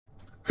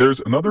Here's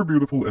another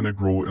beautiful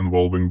integral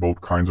involving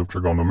both kinds of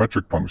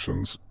trigonometric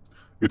functions.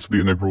 It's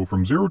the integral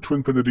from 0 to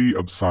infinity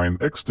of sine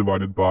x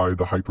divided by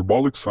the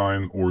hyperbolic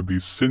sine, or the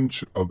sinh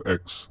of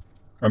x.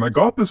 And I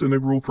got this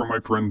integral from my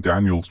friend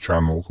Daniel's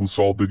channel, who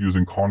solved it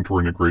using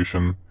contour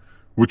integration,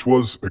 which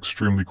was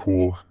extremely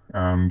cool,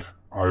 and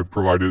I've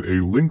provided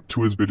a link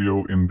to his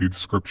video in the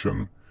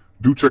description.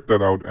 Do check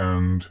that out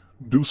and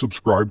do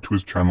subscribe to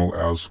his channel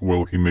as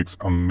well. He makes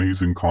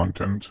amazing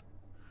content.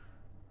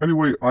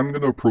 Anyway, I'm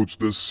going to approach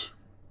this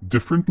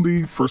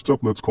differently. First up,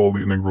 let's call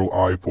the integral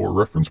I for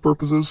reference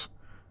purposes.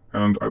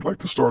 And I'd like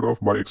to start off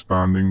by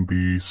expanding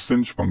the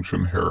sinh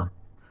function here.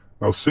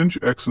 Now, sinh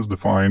x is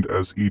defined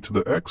as e to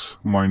the x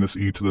minus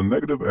e to the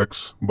negative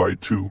x by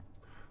 2.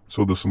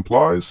 So this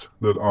implies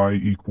that I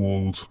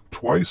equals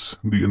twice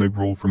the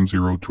integral from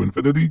 0 to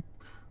infinity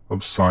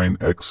of sine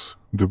x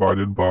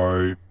divided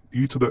by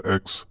e to the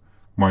x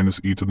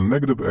minus e to the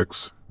negative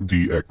x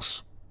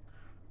dx.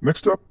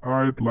 Next up,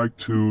 I'd like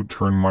to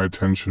turn my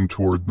attention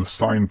toward the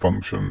sine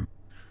function.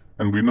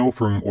 And we know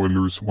from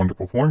Euler's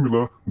wonderful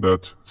formula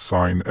that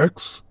sine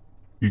x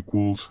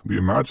equals the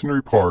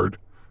imaginary part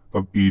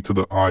of e to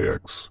the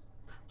ix.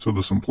 So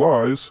this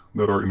implies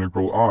that our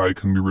integral I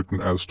can be written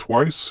as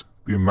twice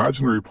the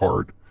imaginary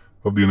part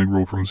of the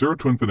integral from 0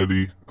 to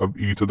infinity of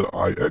e to the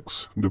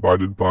ix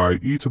divided by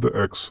e to the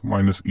x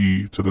minus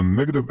e to the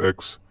negative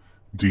x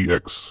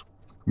dx.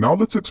 Now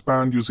let's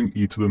expand using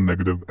e to the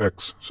negative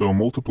x. So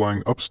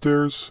multiplying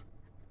upstairs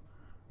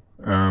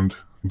and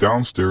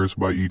downstairs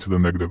by e to the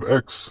negative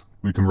x,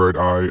 we can write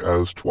I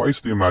as twice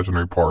the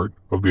imaginary part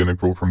of the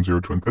integral from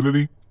 0 to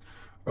infinity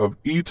of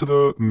e to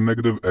the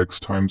negative x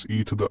times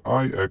e to the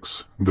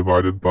ix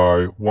divided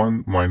by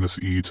 1 minus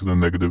e to the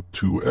negative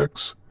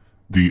 2x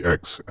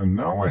dx. And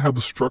now I have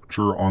a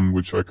structure on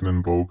which I can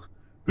invoke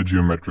the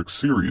geometric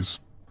series.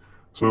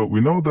 So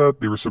we know that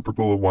the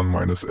reciprocal of 1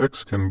 minus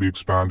x can be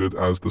expanded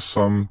as the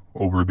sum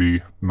over the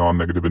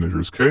non-negative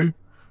integers k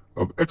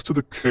of x to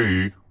the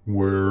k,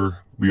 where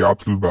the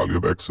absolute value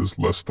of x is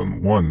less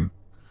than 1.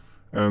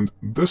 And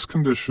this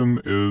condition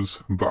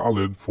is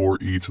valid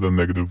for e to the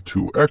negative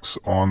 2x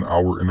on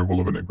our interval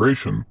of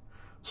integration.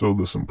 So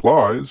this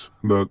implies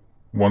that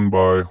 1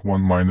 by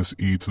 1 minus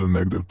e to the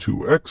negative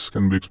 2x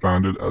can be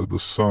expanded as the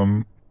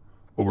sum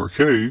over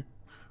k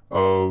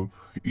of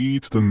e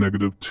to the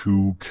negative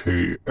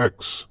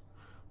 2kx.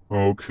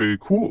 Okay,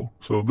 cool.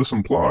 So this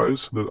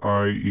implies that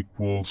I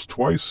equals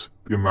twice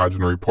the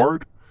imaginary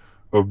part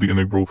of the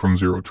integral from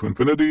 0 to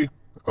infinity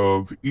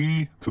of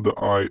e to the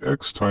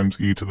ix times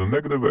e to the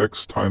negative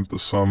x times the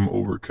sum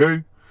over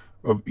k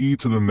of e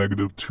to the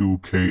negative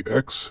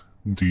 2kx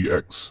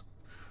dx.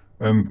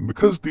 And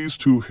because these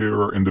two here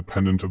are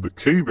independent of the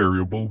k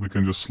variable, we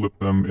can just slip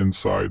them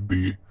inside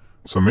the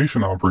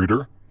summation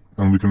operator,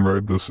 and we can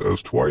write this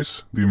as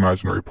twice the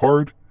imaginary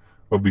part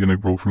of the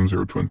integral from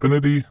 0 to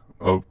infinity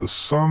of the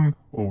sum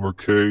over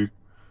k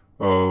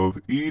of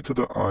e to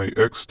the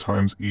ix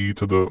times e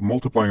to the,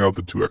 multiplying out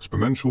the two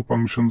exponential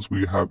functions,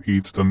 we have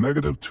e to the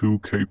negative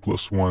 2k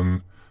plus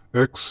 1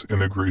 x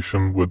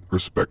integration with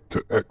respect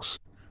to x.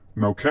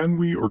 Now, can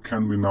we or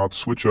can we not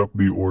switch up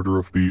the order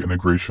of the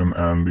integration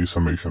and the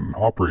summation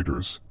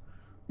operators?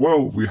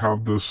 Well, we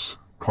have this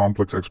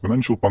complex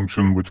exponential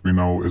function, which we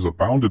know is a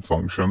bounded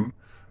function,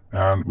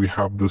 and we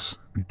have this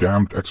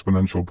damped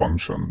exponential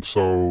function.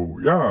 So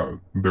yeah,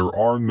 there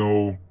are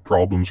no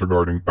problems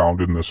regarding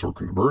boundedness or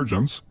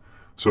convergence.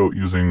 So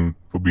using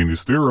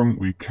Fubini's theorem,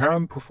 we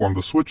can perform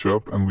the switch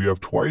up, and we have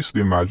twice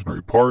the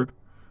imaginary part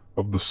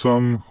of the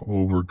sum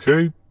over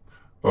k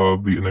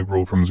of the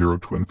integral from 0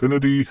 to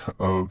infinity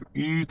of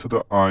e to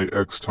the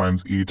ix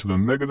times e to the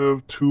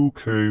negative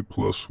 2k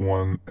plus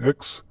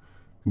 1x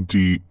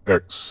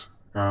dx.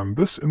 And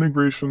this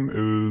integration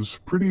is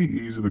pretty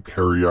easy to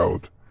carry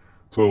out.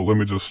 So let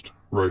me just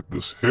write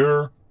this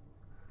here.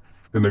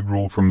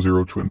 Integral from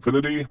 0 to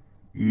infinity,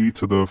 e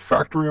to the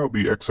factoring out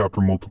the x after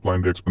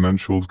multiplying the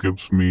exponentials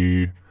gives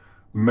me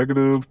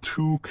negative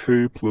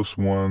 2k plus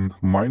 1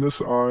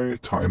 minus I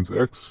times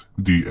x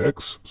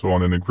dx. So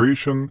on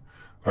integration,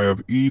 I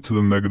have e to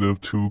the negative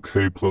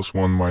 2k plus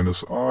 1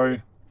 minus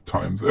I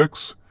times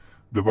x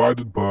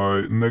divided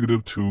by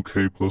negative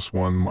 2k plus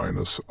 1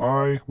 minus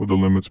I, with the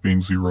limits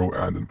being 0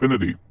 and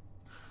infinity.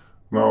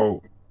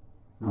 Now,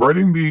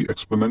 writing the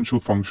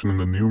exponential function in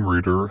the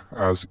numerator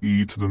as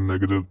e to the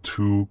negative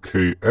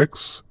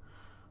 2kx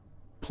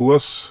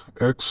plus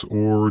x,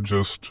 or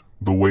just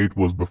the way it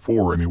was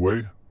before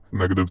anyway,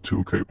 negative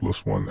 2k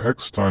plus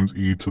 1x times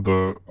e to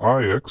the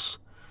ix,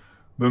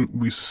 then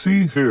we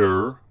see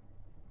here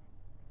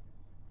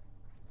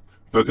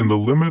that in the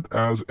limit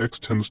as x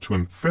tends to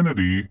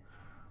infinity,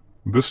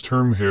 this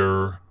term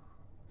here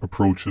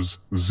approaches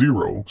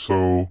 0.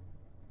 So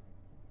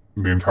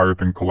the entire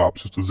thing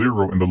collapses to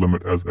 0 in the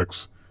limit as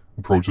x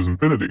approaches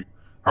infinity.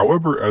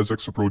 However, as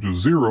x approaches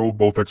 0,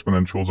 both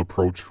exponentials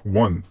approach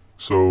 1.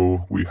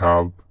 So we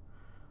have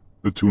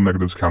the two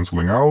negatives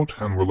canceling out,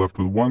 and we're left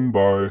with 1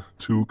 by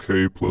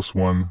 2k plus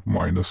 1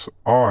 minus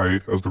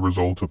I as the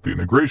result of the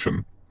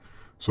integration.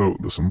 So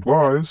this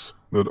implies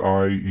that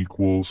I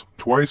equals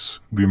twice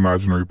the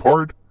imaginary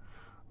part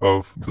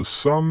of the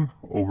sum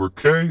over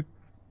k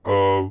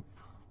of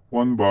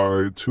 1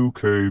 by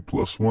 2k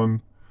plus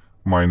 1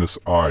 minus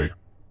I.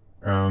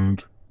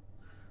 And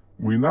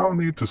we now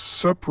need to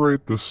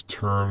separate this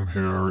term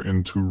here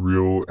into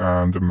real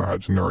and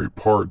imaginary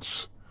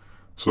parts.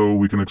 So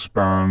we can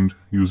expand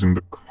using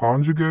the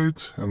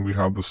conjugate, and we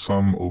have the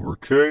sum over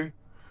k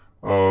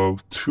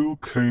of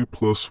 2k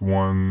plus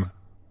 1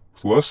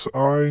 plus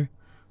I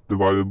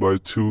divided by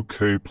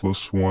 2k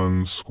plus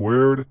 1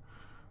 squared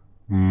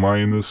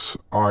minus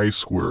I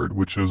squared,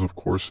 which is of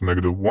course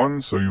negative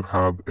 1, so you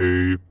have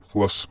a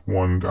plus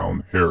 1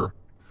 down here.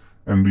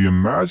 And the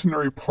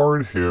imaginary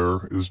part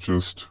here is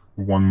just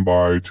 1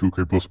 by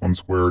 2k plus 1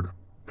 squared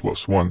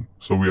plus 1.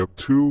 So we have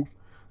 2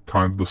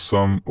 times the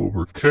sum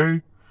over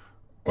k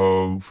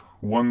of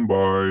 1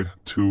 by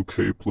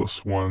 2k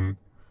plus 1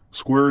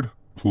 squared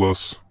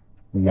plus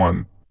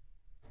 1.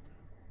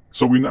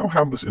 So we now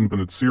have this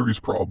infinite series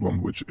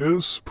problem, which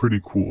is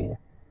pretty cool.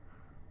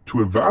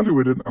 To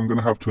evaluate it, I'm going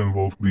to have to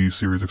invoke the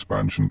series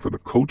expansion for the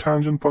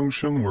cotangent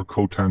function, where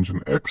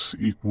cotangent x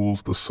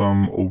equals the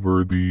sum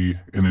over the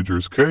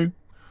integers k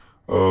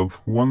of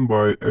 1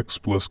 by x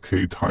plus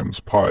k times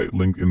pi,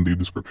 link in the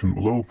description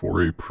below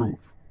for a proof.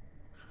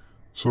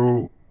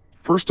 So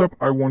first up,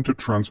 I want to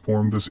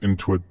transform this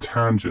into a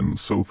tangent.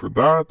 So for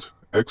that,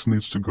 x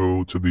needs to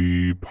go to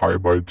the pi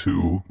by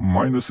 2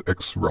 minus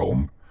x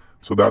realm.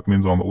 So that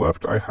means on the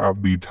left, I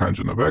have the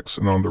tangent of x,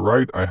 and on the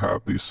right, I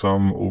have the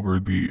sum over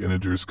the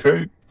integers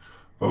k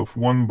of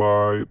 1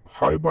 by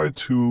pi by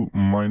 2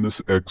 minus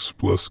x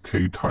plus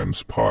k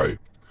times pi.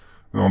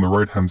 And on the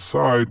right-hand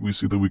side, we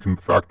see that we can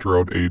factor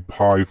out a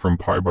pi from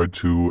pi by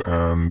 2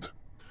 and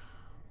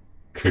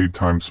k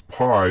times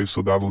pi,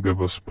 so that'll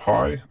give us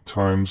pi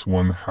times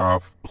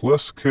 1/2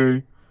 plus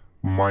k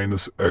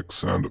minus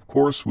x. And of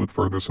course, with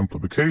further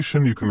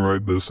simplification, you can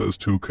write this as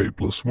 2k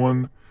plus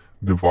 1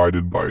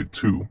 divided by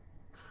 2.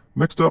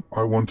 Next up,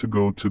 I want to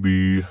go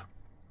to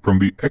from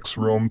the x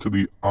realm to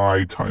the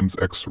I times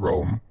x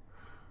realm.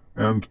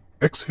 And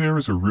x here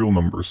is a real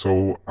number,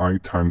 so I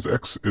times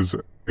x is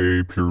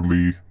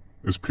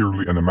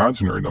purely an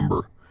imaginary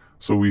number.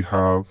 So we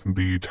have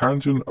the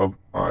tangent of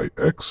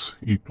ix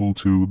equal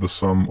to the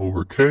sum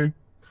over k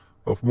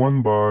of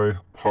 1 by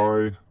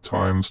pi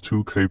times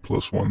 2k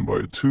plus 1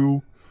 by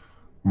 2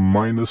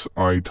 minus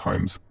I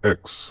times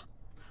x.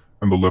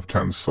 And the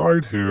left-hand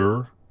side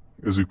here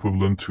is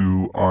equivalent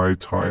to I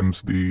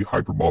times the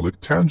hyperbolic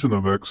tangent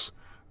of x.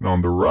 And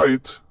on the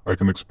right, I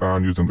can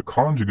expand using the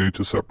conjugate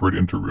to separate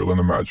into real and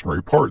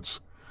imaginary parts.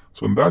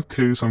 So in that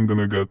case, I'm going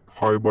to get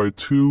pi by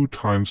 2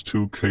 times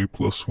 2k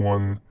plus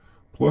 1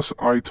 plus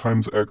I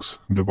times x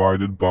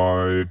divided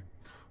by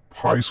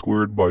pi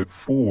squared by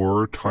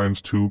 4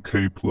 times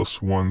 2k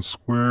plus 1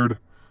 squared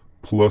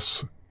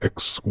plus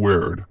x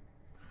squared.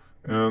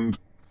 And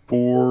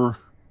for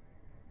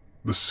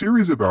the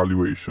series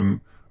evaluation,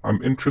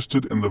 I'm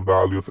interested in the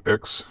value of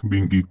x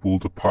being equal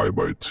to pi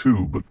by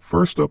 2, but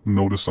first up,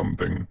 notice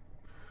something.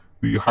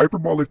 The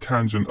hyperbolic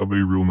tangent of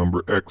a real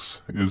number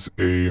x is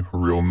a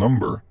real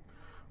number.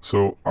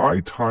 So I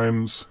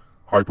times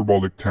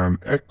hyperbolic tan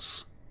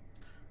x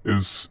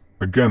is,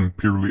 again,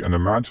 purely an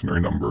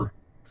imaginary number.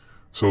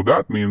 So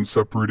that means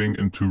separating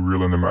into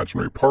real and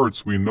imaginary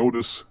parts, we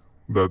notice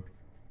that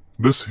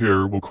this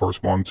here will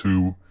correspond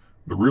to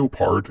the real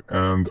part,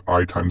 and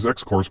I times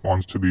x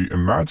corresponds to the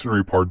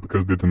imaginary part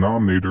because the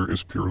denominator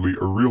is purely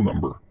a real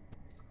number.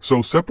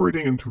 So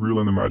separating into real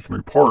and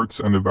imaginary parts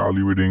and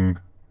evaluating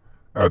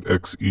at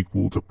x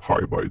equal to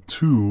pi by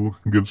 2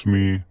 gives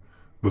me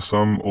the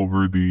sum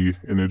over the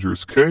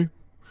integers k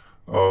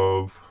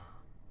of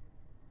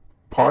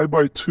pi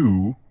by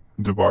 2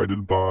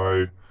 divided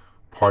by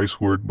pi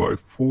squared by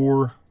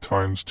 4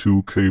 times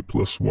 2k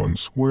plus 1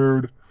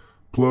 squared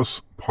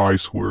plus pi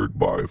squared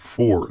by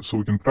 4. So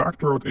we can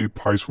factor out a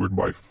pi squared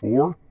by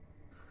 4,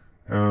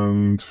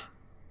 and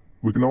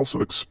we can also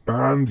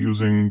expand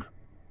using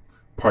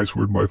pi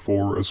squared by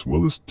 4 as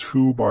well as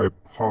 2 by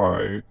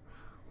pi.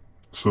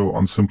 So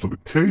on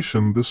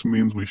simplification, this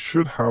means we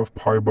should have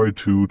pi by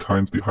 2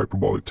 times the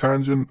hyperbolic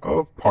tangent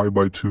of pi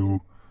by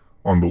 2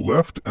 on the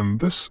left, and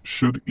this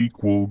should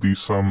equal the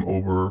sum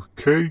over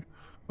k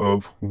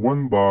of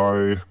 1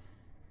 by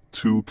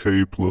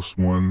 2k plus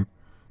 1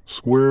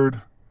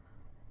 squared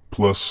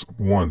plus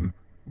 1.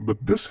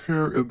 But this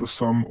here is the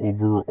sum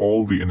over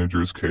all the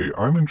integers k.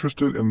 I'm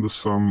interested in the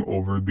sum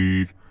over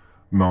the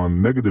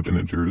non-negative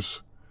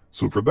integers.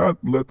 So for that,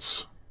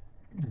 let's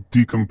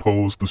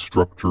decompose the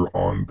structure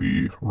on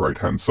the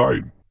right-hand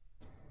side.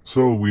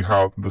 So we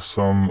have the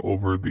sum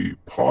over the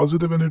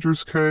positive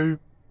integers k,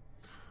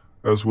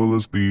 as well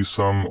as the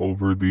sum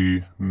over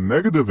the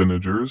negative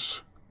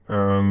integers,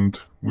 and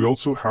we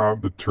also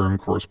have the term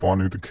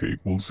corresponding to k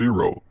equals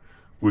 0,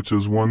 which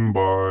is 1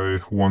 by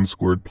 1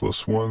 squared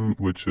plus 1,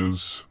 which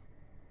is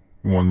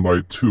 1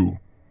 by 2.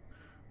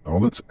 Now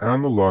let's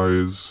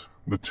analyze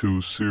the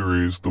two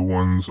series, the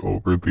ones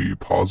over the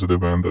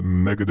positive and the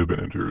negative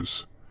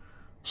integers.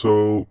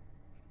 So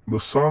the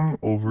sum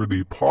over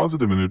the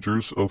positive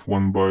integers of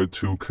 1 by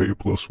 2k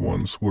plus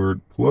 1 squared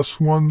plus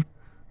 1,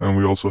 and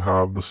we also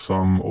have the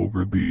sum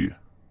over the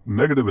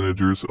negative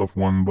integers of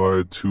 1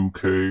 by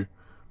 2k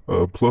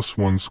plus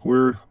 1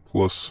 squared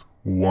plus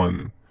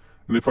 1.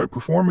 And if I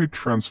perform a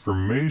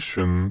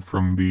transformation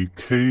from the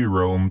k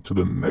realm to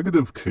the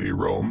negative k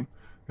realm,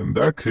 in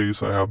that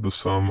case I have the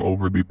sum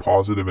over the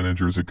positive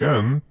integers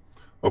again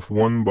of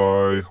 1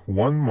 by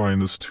 1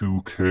 minus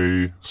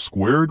 2k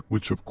squared,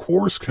 which of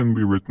course can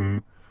be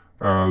written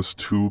as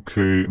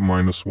 2k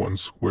minus 1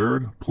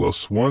 squared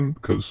plus 1,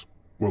 because,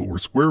 well, we're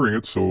squaring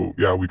it, so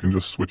yeah, we can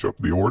just switch up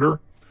the order.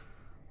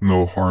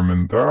 No harm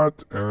in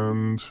that,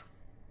 and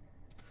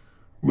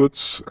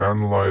let's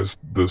analyze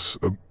this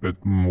a bit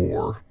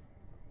more.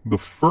 The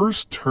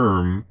first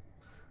term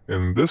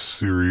in this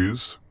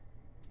series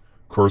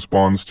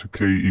corresponds to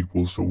k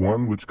equals to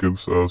 1, which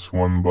gives us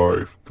 1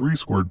 by 3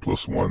 squared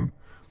plus 1,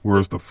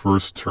 whereas the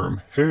first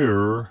term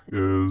here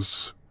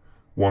is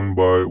 1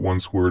 by 1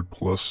 squared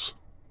plus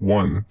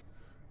 1.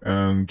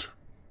 And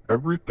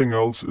everything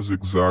else is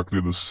exactly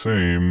the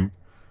same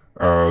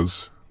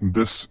as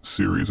this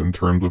series in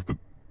terms of the,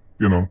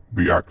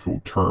 the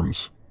actual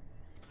terms.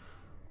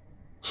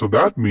 So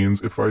that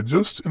means if I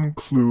just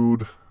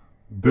include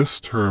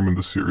this term in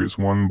the series,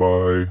 1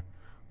 by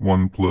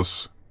 1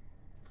 plus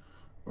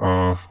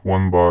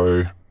 1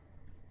 by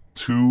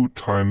 2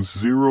 times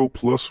 0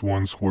 plus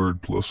 1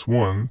 squared plus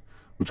 1,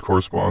 which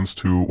corresponds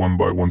to 1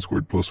 by 1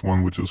 squared plus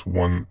 1, which is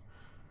 1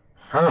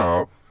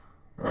 half,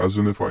 as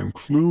in if I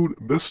include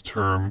this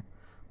term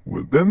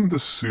within the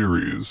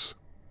series,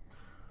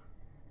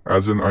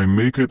 as in I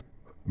make it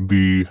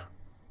the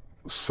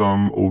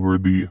sum over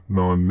the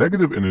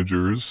non-negative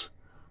integers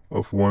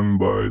of 1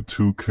 by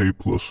 2k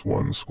plus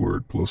 1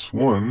 squared plus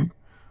 1,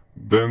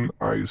 then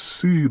I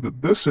see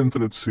that this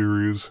infinite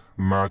series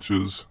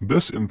matches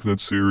this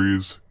infinite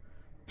series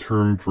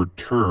term for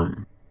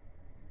term.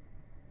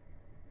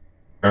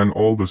 And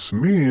all this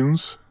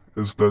means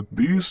is that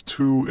these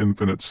two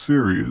infinite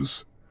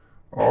series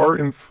are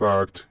in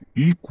fact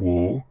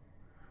equal,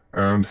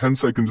 and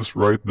hence I can just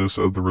write this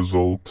as the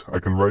result. I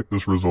can write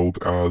this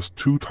result as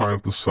 2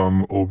 times the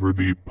sum over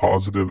the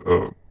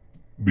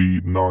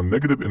the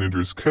non-negative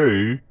integers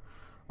k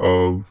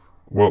of,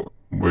 well,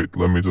 wait,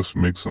 let me just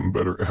make some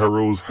better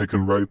arrows. I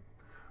can write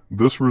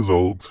this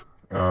result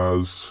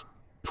as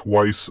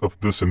twice of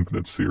this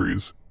infinite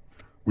series,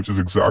 which is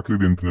exactly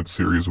the infinite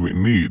series we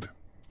need.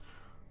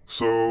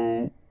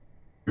 So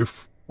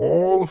if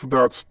all of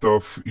that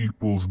stuff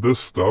equals this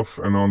stuff,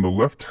 and on the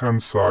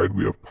left-hand side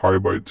we have pi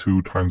by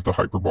 2 times the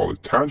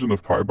hyperbolic tangent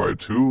of pi by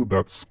 2,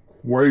 that's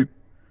quite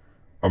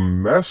a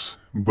mess,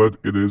 but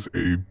it is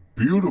a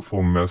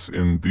beautiful mess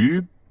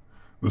indeed.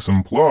 This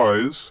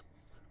implies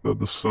that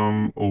the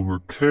sum over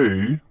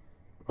k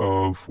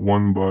of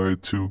 1 by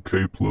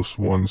 2k plus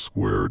 1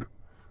 squared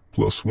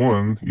plus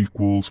 1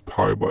 equals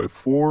pi by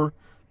 4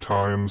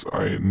 times,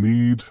 I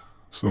need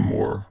some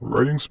more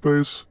writing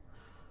space,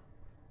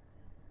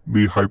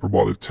 the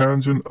hyperbolic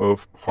tangent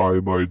of pi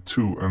by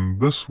 2.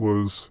 And this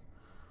was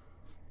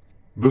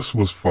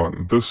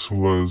fun. This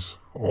was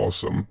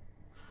awesome.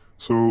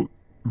 So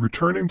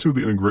returning to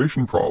the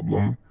integration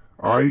problem,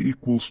 I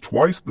equals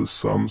twice this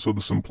sum, so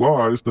this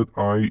implies that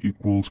I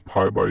equals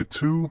pi by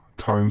 2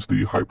 times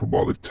the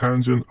hyperbolic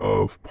tangent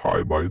of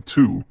pi by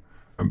 2.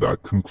 And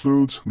that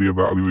concludes the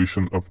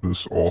evaluation of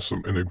this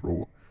awesome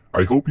integral.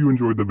 I hope you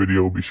enjoyed the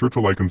video. Be sure to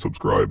like and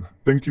subscribe.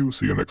 Thank you.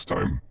 See you next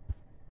time.